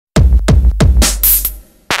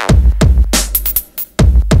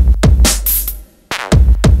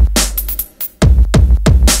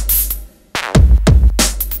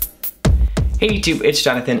Hey YouTube, it's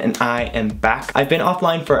Jonathan and I am back. I've been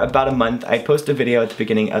offline for about a month. I posted a video at the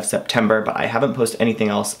beginning of September, but I haven't posted anything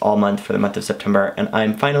else all month for the month of September, and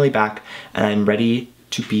I'm finally back and I'm ready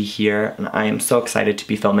to be here and I am so excited to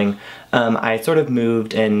be filming. I sort of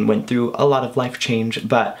moved and went through a lot of life change,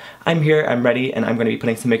 but I'm here, I'm ready, and I'm going to be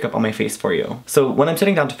putting some makeup on my face for you. So when I'm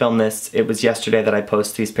sitting down to film this, it was yesterday that I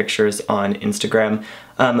posted these pictures on Instagram.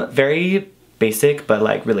 Very basic, but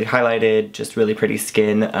like really highlighted, just really pretty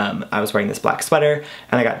skin. I was wearing this black sweater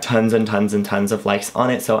and I got tons and tons and tons of likes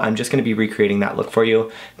on it, so I'm just gonna be recreating that look for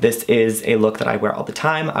you. This is a look that I wear all the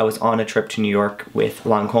time. I was on a trip to New York with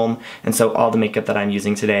Lancome, and so all the makeup that I'm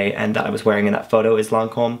using today and that I was wearing in that photo is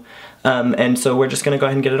Lancome. And so we're just gonna go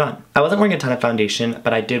ahead and get it on. I wasn't wearing a ton of foundation,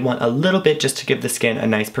 but I did want a little bit just to give the skin a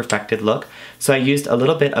nice perfected look. So I used a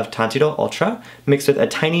little bit of Tantido Ultra mixed with a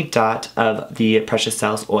tiny dot of the Precious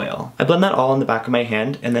Cells oil. I blend that all in the back of my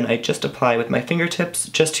hand, and then I just apply with my fingertips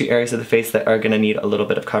just to areas of the face that are gonna need a little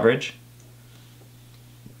bit of coverage.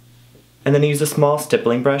 And then I use a small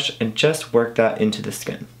stippling brush and just work that into the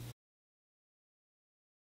skin.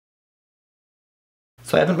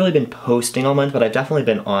 So I haven't really been posting all month, but I've definitely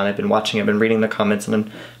been on. I've been watching, I've been reading the comments, and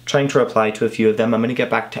I'm trying to reply to a few of them. I'm gonna get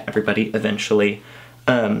back to everybody eventually.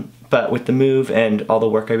 But with the move and all the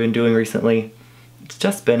work I've been doing recently, it's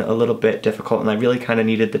just been a little bit difficult, and I really kind of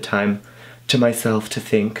needed the time to myself to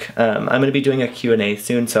think. I'm gonna be doing a Q&A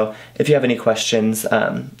soon, so if you have any questions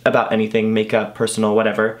about anything, makeup, personal,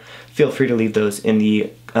 whatever, feel free to leave those in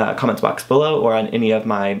the comments box below or on any of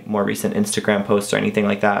my more recent Instagram posts or anything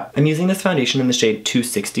like that. I'm using this foundation in the shade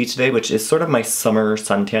 260 today, which is sort of my summer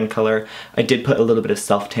suntan color. I did put a little bit of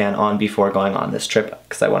self-tan on before going on this trip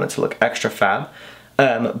because I wanted to look extra fab.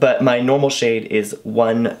 But my normal shade is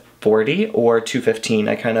 140 or 215.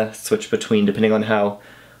 I kind of switch between depending on how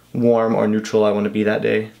warm or neutral I want to be that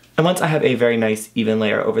day. And once I have a very nice even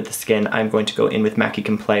layer over the skin, I'm going to go in with Mackie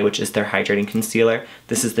Can Play, which is their hydrating concealer.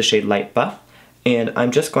 This is the shade Light Buff. And I'm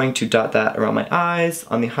just going to dot that around my eyes,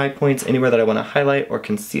 on the high points, anywhere that I want to highlight or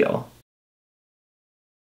conceal.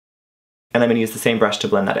 And I'm going to use the same brush to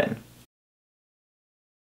blend that in.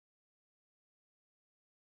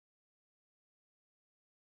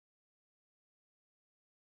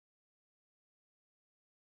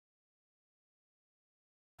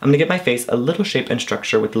 I'm going to give my face a little shape and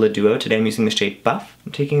structure with the Le Duo. Today I'm using the shade Buff.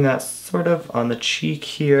 I'm taking that sort of on the cheek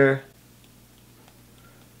here,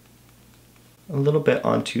 a little bit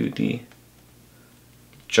onto the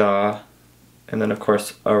jaw, and then of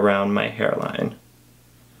course around my hairline.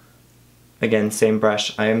 Again, same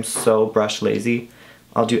brush. I am so brush lazy.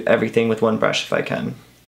 I'll do everything with one brush if I can.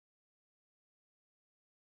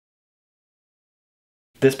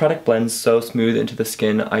 This product blends so smooth into the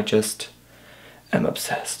skin, I just am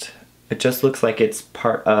obsessed. It just looks like it's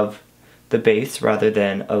part of the base rather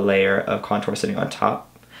than a layer of contour sitting on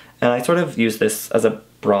top. And I sort of use this as a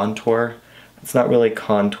bronzer. It's not really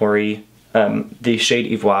contoury. The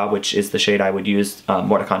shade Ivoire, which is the shade I would use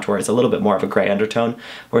more to contour, is a little bit more of a gray undertone,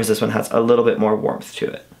 whereas this one has a little bit more warmth to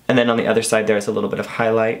it. And then on the other side there's a little bit of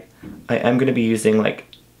highlight. I am going to be using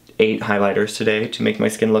like 8 highlighters today to make my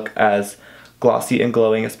skin look as glossy and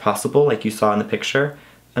glowing as possible, like you saw in the picture.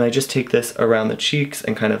 And I just take this around the cheeks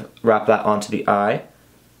and kind of wrap that onto the eye.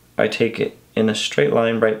 I take it in a straight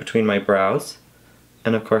line right between my brows,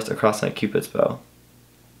 and of course across my Cupid's bow.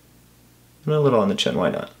 And a little on the chin,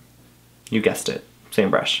 why not? You guessed it, same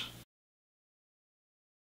brush.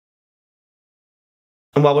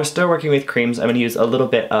 And while we're still working with creams, I'm going to use a little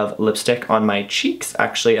bit of lipstick on my cheeks,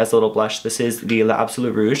 actually, as a little blush. This is the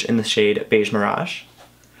L'Absolu Rouge in the shade Beige Mirage.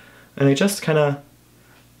 And I just kind of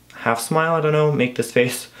half smile, I don't know, make this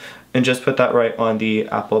face, and just put that right on the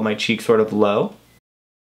apple of my cheek, sort of low.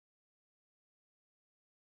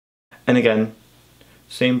 And again,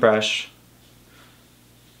 same brush,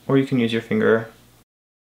 or you can use your finger.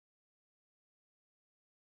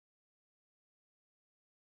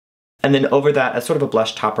 And then over that, as sort of a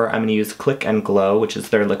blush topper, I'm going to use Click and Glow, which is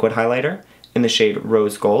their liquid highlighter, in the shade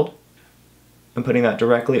Rose Gold. I'm putting that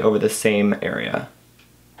directly over the same area.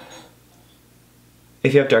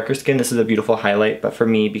 If you have darker skin, this is a beautiful highlight, but for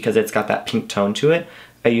me, because it's got that pink tone to it,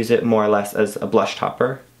 I use it more or less as a blush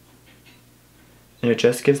topper. And it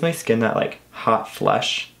just gives my skin that like hot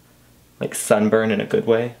flush, like sunburn in a good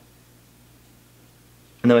way.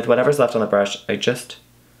 And then with whatever's left on the brush, I just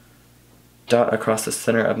dot across the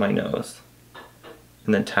center of my nose.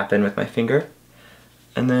 And then tap in with my finger.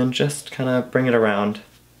 And then just kind of bring it around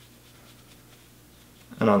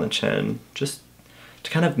and on the chin. Just to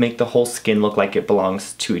kind of make the whole skin look like it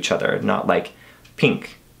belongs to each other, not like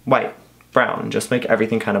pink, white, brown. Just make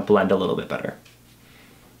everything kind of blend a little bit better.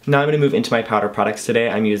 Now I'm going to move into my powder products today.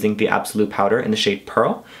 I'm using the Absolute Powder in the shade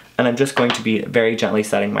Pearl, and I'm just going to be very gently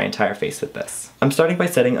setting my entire face with this. I'm starting by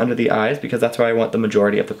setting under the eyes because that's where I want the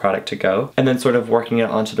majority of the product to go, and then sort of working it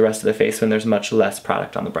onto the rest of the face when there's much less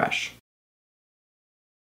product on the brush.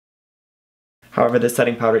 However, this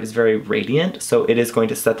setting powder is very radiant, so it is going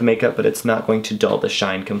to set the makeup, but it's not going to dull the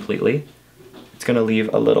shine completely. It's going to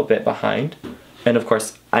leave a little bit behind. And of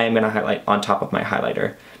course, I am going to highlight on top of my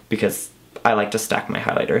highlighter because I like to stack my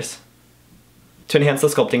highlighters. To enhance the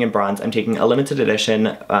sculpting and bronze, I'm taking a limited edition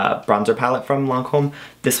bronzer palette from Lancome.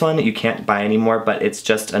 This one you can't buy anymore, but it's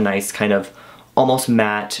just a nice kind of almost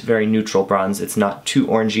matte, very neutral bronze. It's not too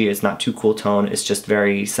orangey, it's not too cool tone, it's just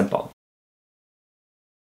very simple.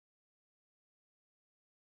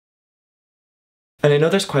 And I know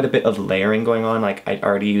there's quite a bit of layering going on, like I'd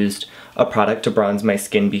already used a product to bronze my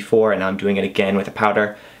skin before and now I'm doing it again with a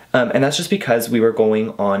powder. And that's just because we were going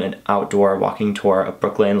on an outdoor walking tour of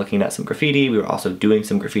Brooklyn looking at some graffiti. We were also doing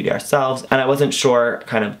some graffiti ourselves, and I wasn't sure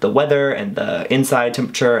kind of the weather and the inside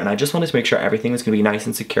temperature, and I just wanted to make sure everything was going to be nice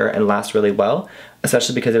and secure and last really well,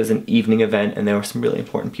 especially because it was an evening event and there were some really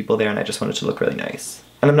important people there and I just wanted to look really nice.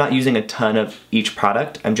 And I'm not using a ton of each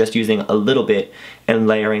product, I'm just using a little bit and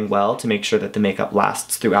layering well to make sure that the makeup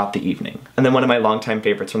lasts throughout the evening. And then one of my longtime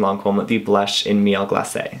favorites from Lancome, the blush in Miel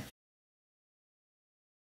Glacé.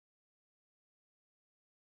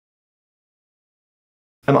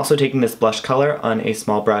 I'm also taking this blush color on a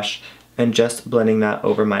small brush and just blending that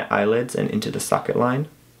over my eyelids and into the socket line,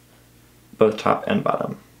 both top and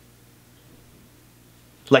bottom.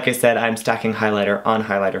 Like I said, I'm stacking highlighter on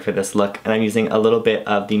highlighter for this look, and I'm using a little bit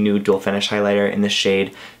of the new Dual Finish highlighter in the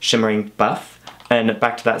shade Shimmering Buff, and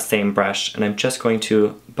back to that same brush, and I'm just going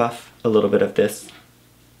to buff a little bit of this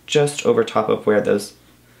just over top of where those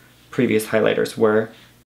previous highlighters were.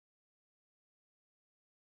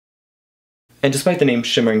 And despite the name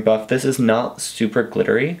Shimmering Buff, this is not super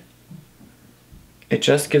glittery. It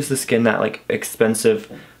just gives the skin that like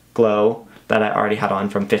expensive glow that I already had on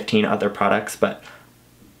from 15 other products, but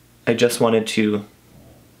I just wanted to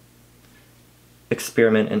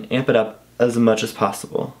experiment and amp it up as much as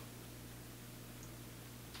possible.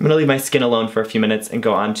 I'm going to leave my skin alone for a few minutes and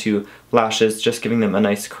go on to lashes, just giving them a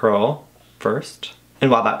nice curl first. And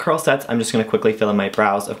while that curl sets, I'm just going to quickly fill in my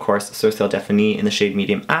brows. Of course, Sourcil Defini in the shade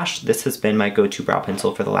Medium Ash. This has been my go-to brow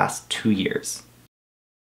pencil for the last 2 years.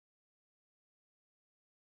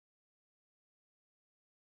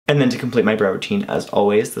 And then to complete my brow routine, as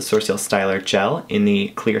always, the Sourcil Styler Gel in the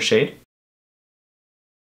clear shade.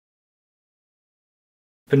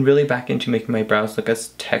 Been really back into making my brows look as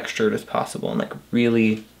textured as possible and like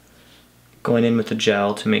really going in with the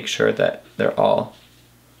gel to make sure that they're all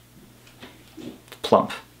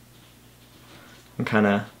plump and kind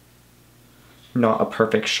of not a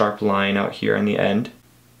perfect sharp line out here in the end.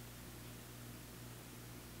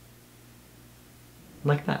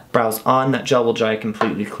 Like that. Brows on, that gel will dry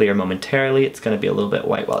completely clear momentarily. It's going to be a little bit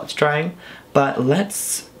white while it's drying. But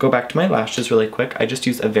let's go back to my lashes really quick. I just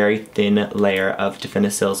used a very thin layer of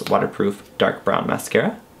Definisil's waterproof dark brown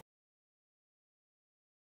mascara.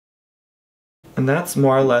 And that's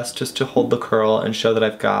more or less just to hold the curl and show that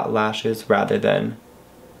I've got lashes rather than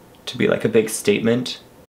to be like a big statement.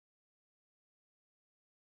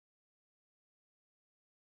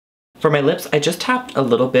 For my lips, I just tapped a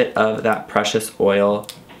little bit of that Precious oil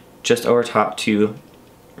just over top to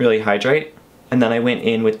really hydrate. And then I went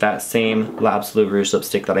in with that same L'Absolu Rouge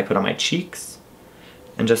lipstick that I put on my cheeks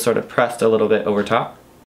and just sort of pressed a little bit over top.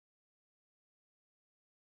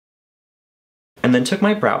 And then took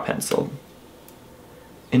my brow pencil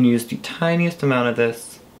and used the tiniest amount of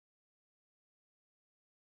this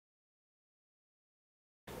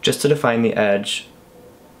just to define the edge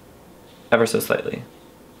ever so slightly.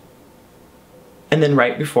 And then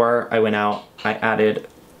right before I went out, I added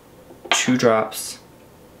 2 drops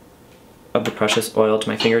of the Precious oil to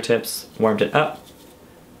my fingertips, warmed it up,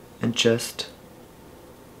 and just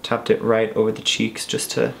tapped it right over the cheeks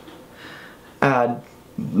just to add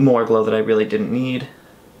more glow that I really didn't need.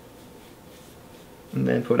 And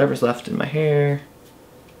then put whatever's left in my hair.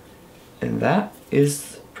 And that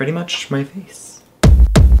is pretty much my face.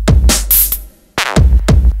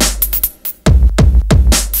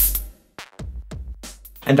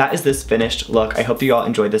 And that is this finished look. I hope that you all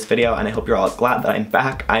enjoyed this video and I hope you're all glad that I'm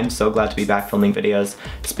back. I'm so glad to be back filming videos.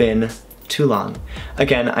 It's been too long.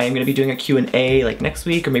 Again, I am gonna be doing a Q&A like next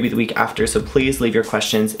week or maybe the week after, so please leave your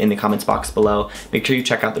questions in the comments box below. Make sure you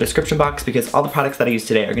check out the description box because all the products that I use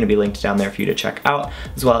today are gonna be linked down there for you to check out,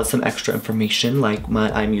 as well as some extra information like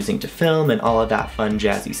what I'm using to film and all of that fun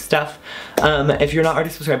jazzy stuff. If you're not already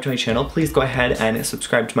subscribed to my channel, please go ahead and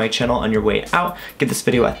subscribe to my channel on your way out. Give this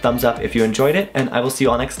video a thumbs up if you enjoyed it, and I will see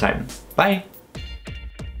you all next time. Bye!